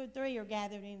 2 or 3 are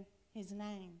gathered in his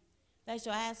name. They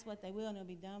shall ask what they will, and it'll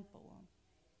be done for them.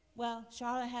 Well,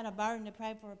 Charlotte had a burden to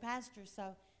pray for a pastor,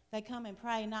 so they come and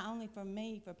pray not only for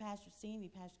me, for Pastor Cindy,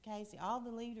 Pastor Casey, all the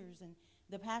leaders and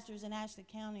the pastors in Ashley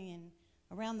County and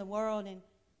around the world. And,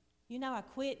 you know, I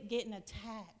quit getting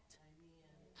attacked.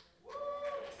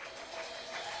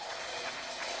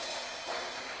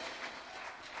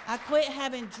 I quit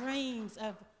having dreams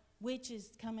of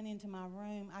witches coming into my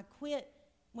room. I quit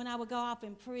when I would go off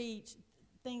and preach,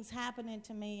 things happening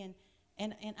to me.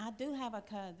 And I do have a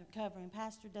covering,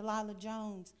 Pastor Delilah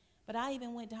Jones. But I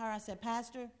even went to her, I said,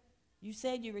 Pastor, you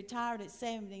said you retired at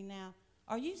 70 now.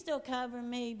 Are you still covering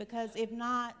me? Because if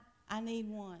not, I need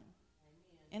one. Amen.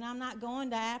 And I'm not going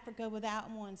to Africa without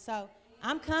one. So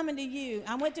I'm coming to you.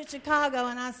 I went to Chicago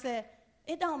and I said,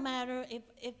 it don't matter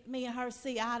if me and her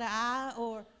see eye to eye,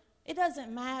 or it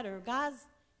doesn't matter. God's,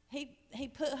 he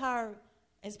put her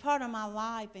as part of my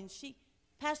life, and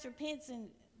Pastor Pinson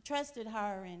trusted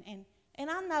her, and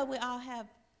I know we all have,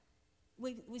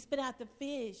 we spit out the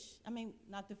fish. I mean,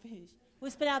 not the fish.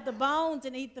 We spit out the bones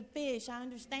and eat the fish. I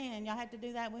understand. Y'all have to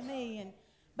do that with me.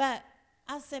 But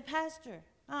I said, Pastor,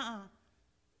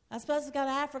 I'm supposed to go to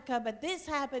Africa, but this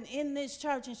happened in this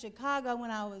church in Chicago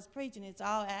when I was preaching. It's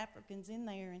all Africans in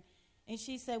there. And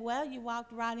she said, well, you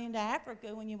walked right into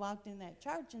Africa when you walked in that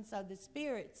church. And so the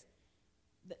spirits,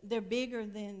 they're bigger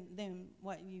than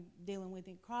what you're dealing with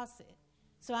in CrossFit.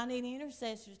 So I need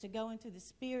intercessors to go into the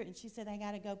spirit. And she said, I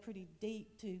got to go pretty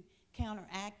deep to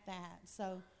counteract that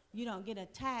so you don't get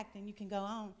attacked and you can go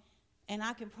on. And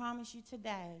I can promise you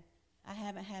today, I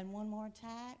haven't had one more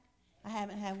attack. I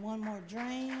haven't had one more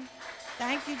dream.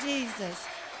 Thank you, Jesus.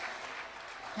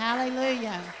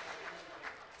 Hallelujah.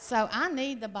 So I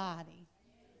need the body.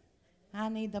 I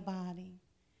need the body.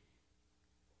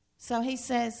 So he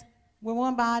says, we're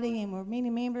one body and we're many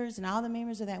members, and all the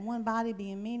members of that one body,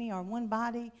 being many, are one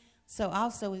body. So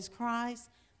also is Christ.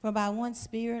 For by one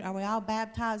Spirit are we all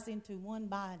baptized into one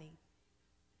body.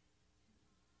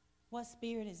 What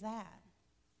spirit is that?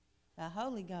 The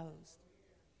Holy Ghost.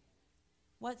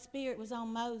 What spirit was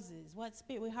on Moses? What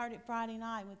spirit? We heard it Friday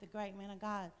night with the great man of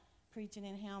God preaching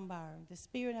in Hamburg. The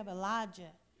spirit of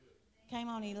Elijah came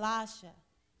on Elisha.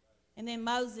 And then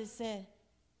Moses said,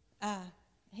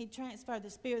 he transferred the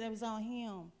spirit that was on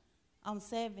him on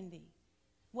 70.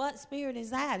 What spirit is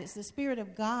that? It's the Spirit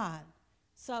of God.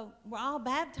 So we're all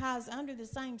baptized under the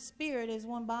same spirit as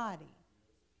one body.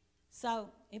 So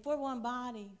if we're one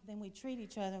body, then we treat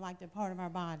each other like they're part of our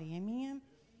body. Amen?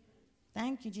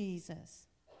 Thank you, Jesus.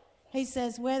 He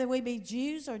says, whether we be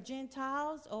Jews or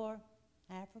Gentiles or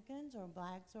Africans or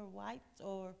blacks or whites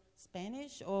or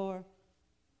Spanish or...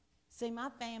 See, my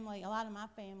family, a lot of my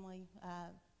family,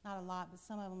 not a lot, but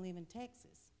some of them live in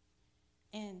Texas.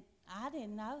 And I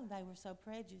didn't know they were so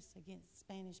prejudiced against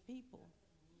Spanish people.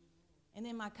 And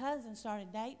then my cousin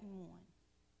started dating one.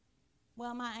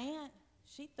 Well, my aunt,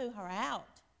 she threw her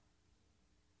out.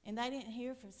 And they didn't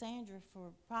hear from Sandra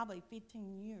for probably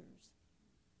 15 years.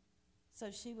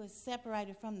 So she was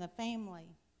separated from the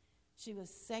family. She was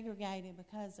segregated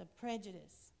because of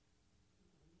prejudice.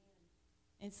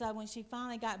 And so when she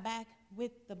finally got back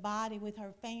with the body, with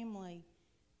her family,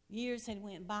 years had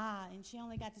went by, and she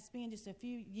only got to spend just a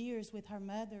few years with her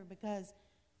mother because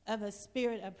of a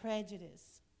spirit of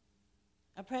prejudice.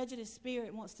 A prejudiced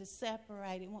spirit wants to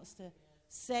separate. It wants to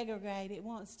segregate. It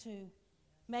wants to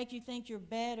make you think you're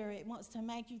better. It wants to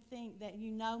make you think that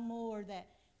you know more, that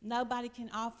nobody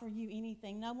can offer you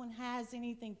anything. No one has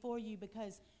anything for you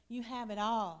because you have it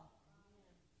all.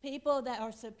 People that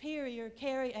are superior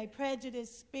carry a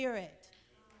prejudiced spirit,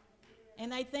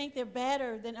 and they think they're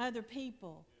better than other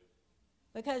people.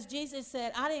 Because Jesus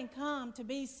said, I didn't come to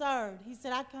be served. He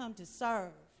said, I come to serve.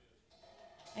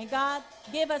 And God,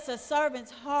 give us a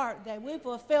servant's heart that we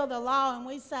fulfill the law and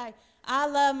we say, I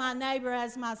love my neighbor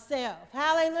as myself.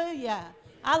 Hallelujah.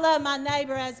 I love my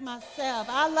neighbor as myself.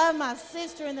 I love my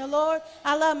sister in the Lord.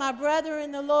 I love my brother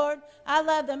in the Lord. I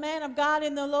love the man of God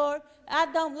in the Lord. I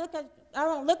don't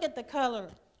look at the color.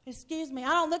 Excuse me. I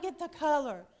don't look at the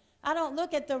color. I don't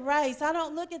look at the race. I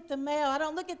don't look at the male. I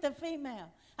don't look at the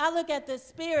female. I look at the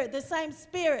Spirit, the same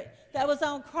Spirit that was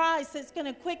on Christ that's going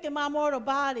to quicken my mortal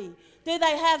body. Do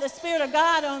they have the Spirit of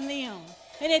God on them?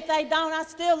 And if they don't, I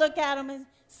still look at them and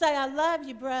say, I love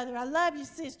you, brother. I love you,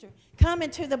 sister. Come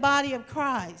into the body of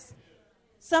Christ.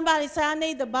 Somebody say, I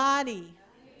need the body.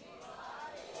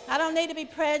 I don't need to be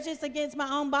prejudiced against my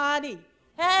own body.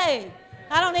 Hey,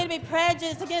 I don't need to be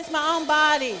prejudiced against my own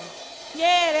body.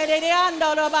 Yeah,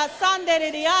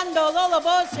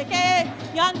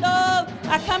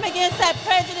 I come against that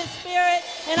prejudice spirit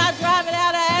and I drive it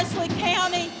out of Ashley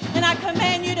County and I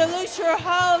command you to loose your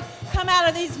hold. Come out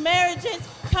of these marriages,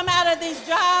 come out of these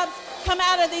jobs, come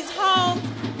out of these homes,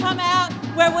 come out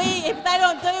where if they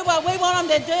don't do what we want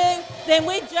them to do, then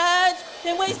we judge,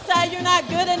 then we say you're not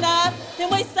good enough,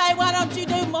 then we say why don't you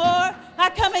do more?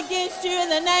 I come against you in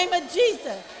the name of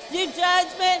Jesus. You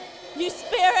judgment, you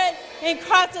spirit in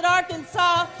Crossett,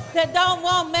 Arkansas that don't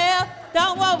want male,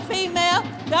 don't want female,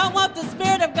 don't want the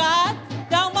Spirit of God,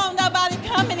 don't want nobody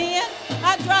coming in.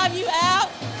 I drive you out.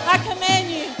 I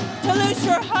command you to loose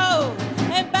your hold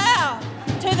and bow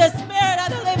to the Spirit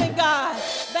of the living God.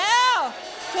 Bow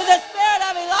to the Spirit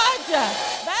of Elijah.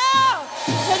 Bow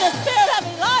to the Spirit of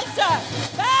Elisha.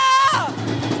 Bow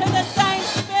to the same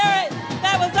Spirit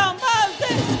that was on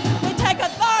Moses. We take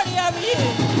authority over you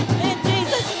in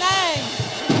Jesus' name.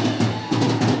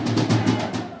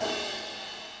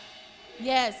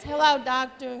 Yes. Hello,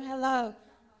 doctor. Hello.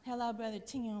 Hello, Brother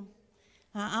Tim.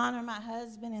 I honor my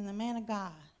husband and the man of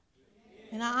God.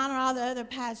 And I honor all the other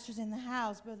pastors in the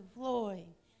house, Brother Floyd,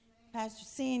 Pastor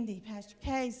Cindy, Pastor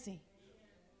Casey,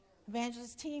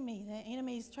 Evangelist Timmy. The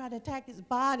enemy's tried to attack his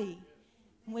body.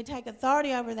 And we take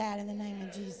authority over that in the name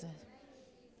of Jesus.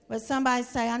 But somebody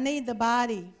say, I need the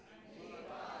body.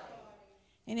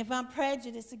 And if I'm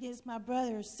prejudiced against my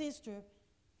brother or sister,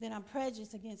 then I'm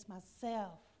prejudiced against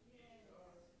myself.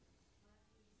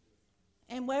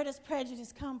 And where does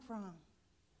prejudice come from?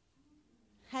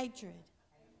 Hatred.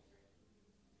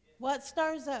 What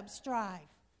stirs up strife?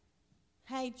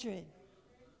 Hatred.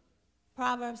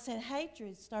 Proverbs said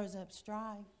hatred stirs up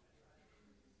strife.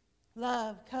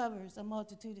 Love covers a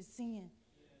multitude of sin.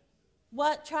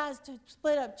 What tries to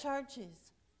split up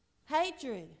churches?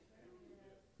 Hatred.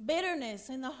 Bitterness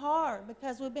in the heart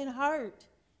because we've been hurt.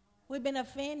 We've been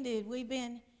offended. We've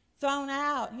been thrown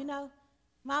out. You know,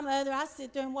 my mother, I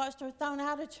sit there and watched her thrown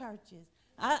out of churches.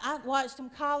 I watched them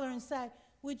call her and say,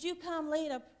 would you come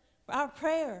lead our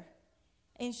prayer?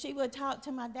 And she would talk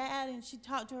to my dad and she'd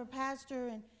talk to her pastor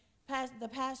and the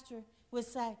pastor would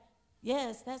say,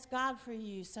 yes, that's God for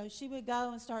you. So she would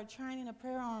go and start training a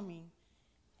prayer army.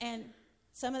 And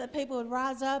some of the people would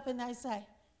rise up and they'd say,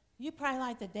 you pray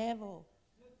like the devil.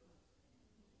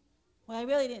 Well, they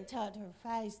really didn't tell it to her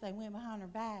face. They went behind her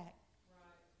back.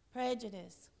 Right.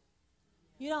 Prejudice.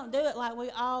 You don't do it like we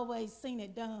always seen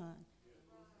it done.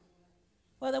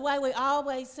 Well, the way we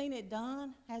always seen it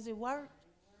done, has it worked?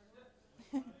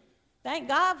 Thank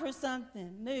God for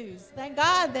something news. Thank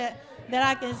God that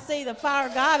I can see the fire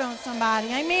of God on somebody.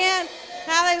 Amen?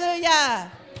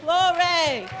 Hallelujah.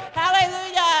 Glory.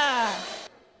 Hallelujah.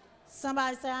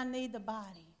 Somebody say, I need the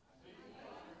body.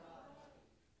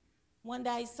 One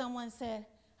day someone said,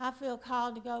 I feel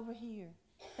called to go over here.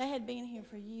 They had been here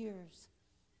for years,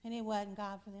 and it wasn't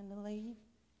God for them to leave.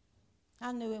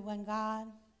 I knew it wasn't God.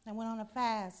 I went on a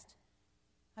fast.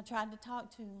 I tried to talk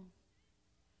to them.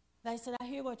 They said, I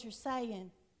hear what you're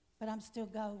saying, but I'm still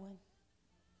going.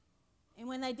 And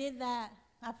when they did that,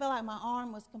 I felt like my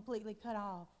arm was completely cut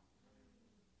off.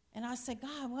 And I said,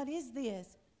 God, what is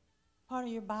this? Part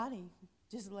of your body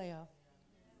just left.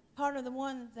 Part of the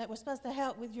one that was supposed to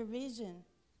help with your vision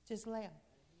just left.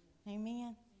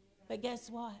 Amen? But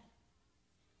guess what?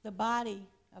 The body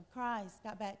of Christ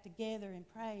got back together and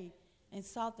prayed and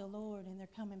sought the Lord, and they're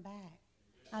coming back.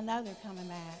 I know they're coming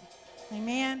back.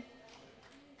 Amen?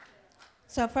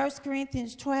 So 1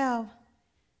 Corinthians 12,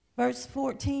 verse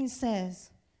 14 says,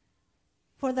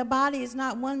 for the body is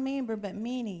not one member, but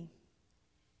many.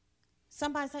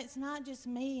 Somebody say, it's not just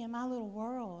me and my little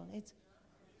world. It's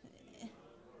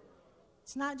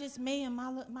not just me and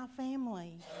my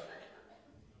family.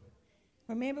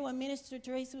 Remember when Minister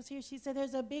Teresa was here, she said,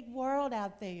 there's a big world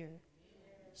out there.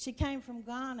 She came from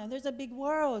Ghana. There's a big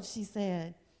world, she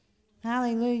said.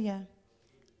 Hallelujah.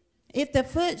 If the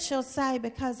foot shall say,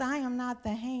 because I am not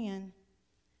the hand,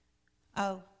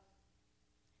 oh,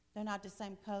 they're not the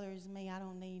same color as me, I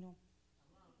don't need them.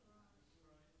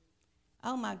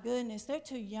 Oh my goodness, they're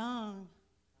too young.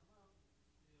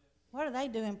 What are they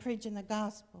doing preaching the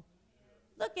gospel?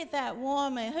 Look at that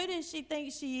woman. Who does she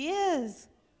think she is?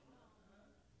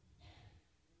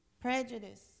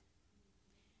 Prejudice.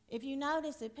 If you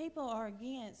notice, if people are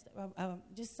against,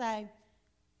 just say,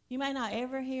 you may not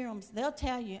ever hear them, they'll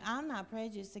tell you, I'm not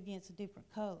prejudiced against a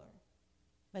different color,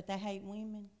 but they hate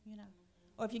women, you know.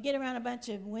 Or if you get around a bunch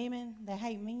of women that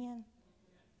hate men,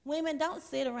 women, don't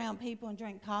sit around people and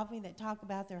drink coffee that talk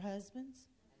about their husbands.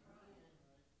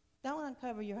 Don't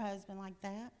uncover your husband like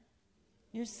that.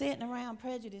 You're sitting around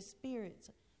prejudiced spirits,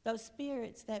 those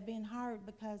spirits that have been hurt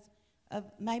because of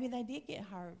maybe they did get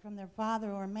hurt from their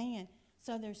father or man.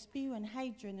 So they're spewing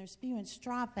hatred and they're spewing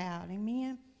strife out.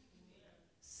 Amen?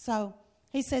 So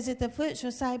he says that the foot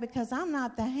shall say, because I'm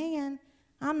not the hand,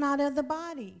 I'm not of the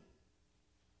body.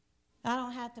 I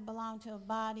don't have to belong to a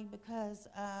body because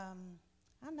I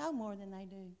know more than they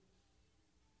do.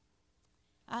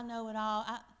 I know it all.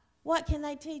 What can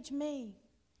they teach me?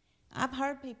 I've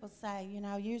heard people say, you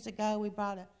know, years ago we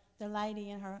brought the lady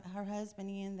and her husband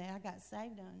in that I got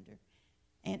saved under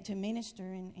and to minister,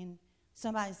 and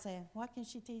somebody said, what can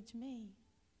she teach me?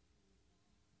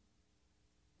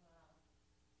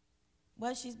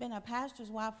 Well, she's been a pastor's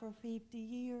wife for 50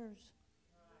 years.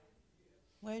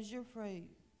 Where's your fruit?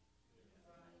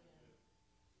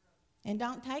 And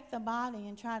don't take the body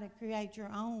and try to create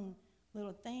your own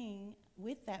little thing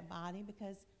with that body,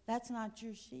 because that's not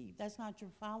your sheep. That's not your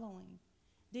following.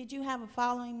 Did you have a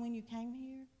following when you came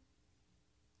here?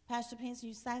 Pastor Pence,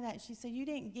 you say that. She said, you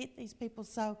didn't get these people,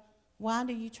 so why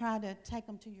do you try to take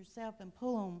them to yourself and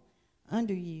pull them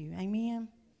under you? Amen?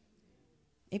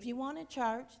 If you want a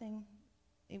church, then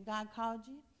if God called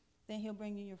you, then he'll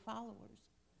bring you your followers.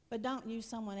 But don't use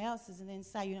someone else's and then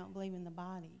say you don't believe in the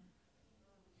body.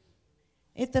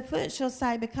 If the foot shall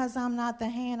say, because I'm not the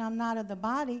hand, I'm not of the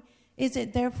body, is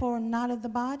it therefore not of the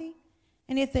body?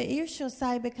 And if the ear shall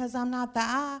say, because I'm not the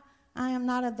eye, I am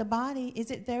not of the body,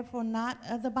 is it therefore not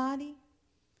of the body?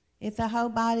 If the whole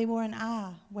body were an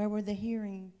eye, where were the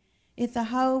hearing? If the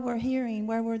whole were hearing,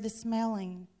 where were the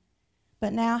smelling?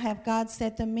 But now have God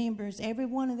set the members, every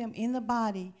one of them, in the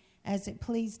body as it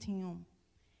pleased him.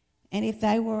 And if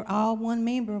they were all one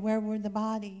member, where were the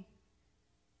body?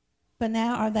 But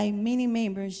now are they many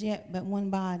members, yet but one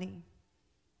body.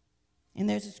 And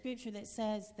there's a scripture that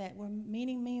says that we're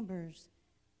many members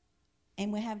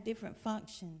and we have different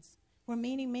functions. We're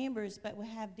many members, but we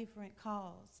have different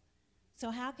calls. So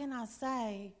how can I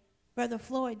say Brother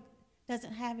Floyd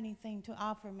doesn't have anything to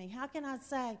offer me? How can I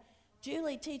say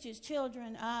Julie teaches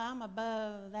children, I'm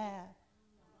above that?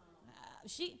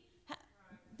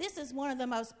 This is one of the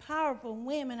most powerful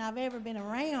women I've ever been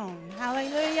around.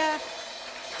 Hallelujah.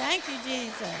 Thank you,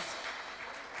 Jesus.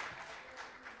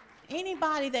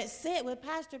 Anybody that sit with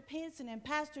Pastor Pinson and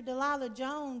Pastor Delilah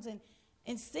Jones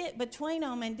and sit between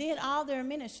them and did all their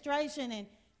administration, and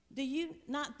do you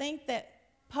not think that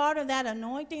part of that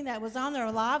anointing that was on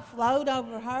their life flowed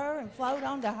over her and flowed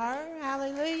onto her?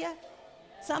 Hallelujah.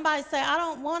 Somebody say, I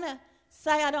don't want to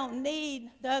say I don't need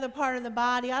the other part of the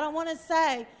body. I don't want to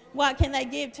say, what can they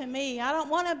give to me? I don't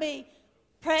want to be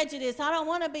prejudiced. I don't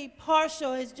want to be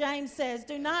partial, as James says.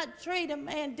 Do not treat a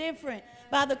man different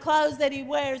by the clothes that he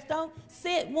wears. Don't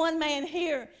sit one man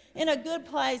here in a good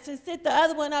place and sit the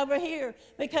other one over here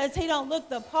because he don't look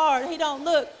the part. He don't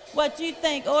look what you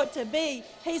think ought to be.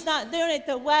 He's not doing it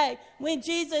the way. When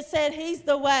Jesus said he's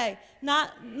the way,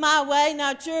 not my way,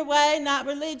 not your way, not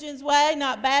religion's way,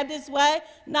 not Baptist way,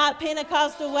 not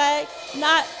Pentecostal way,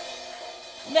 not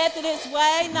Methodist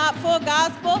way, not full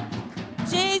gospel.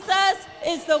 Jesus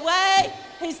is the way,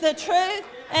 he's the truth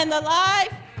and the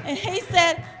life. And he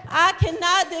said, I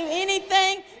cannot do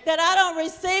anything that I don't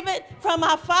receive it from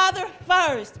my Father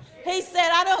first. He said,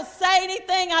 I don't say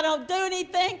anything, I don't do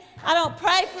anything, I don't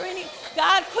pray for any.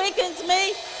 God quickens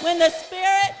me when the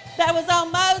spirit that was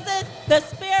on Moses, the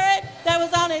spirit that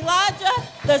was on Elijah,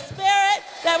 the spirit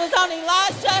that was on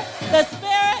Elisha, the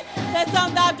spirit that's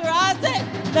on Dr. Isaac,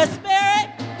 the spirit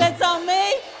that's on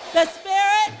me, the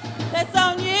spirit that's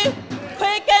on you,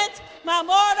 quickens my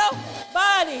mortal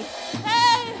body.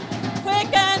 Hey,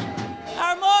 quicken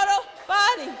our mortal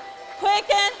body.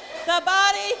 Quicken the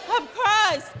body of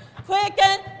Christ.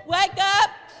 Quicken, wake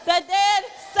up the dead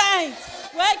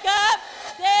saints. Wake up,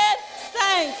 dead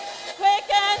saints.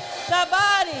 Quicken the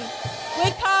body.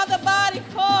 We call the body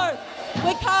forth.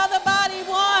 We call the body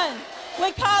one.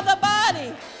 We call the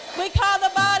body. We call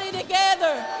the body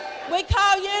together. We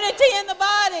call unity in the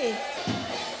body.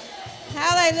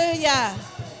 Hallelujah.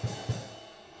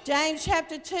 James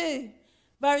chapter 2,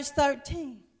 verse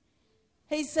 13.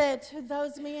 He said, to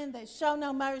those men that show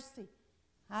no mercy,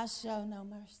 I show no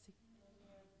mercy.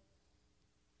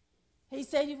 He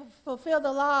said, you fulfill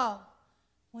the law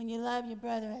when you love your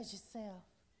brother as yourself.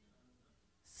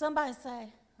 Somebody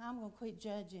say, I'm going to quit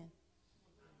judging.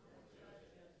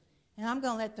 And I'm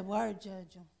going to let the word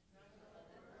judge them.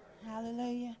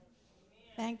 Hallelujah.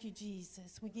 Thank you,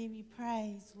 Jesus. We give you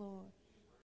praise, Lord.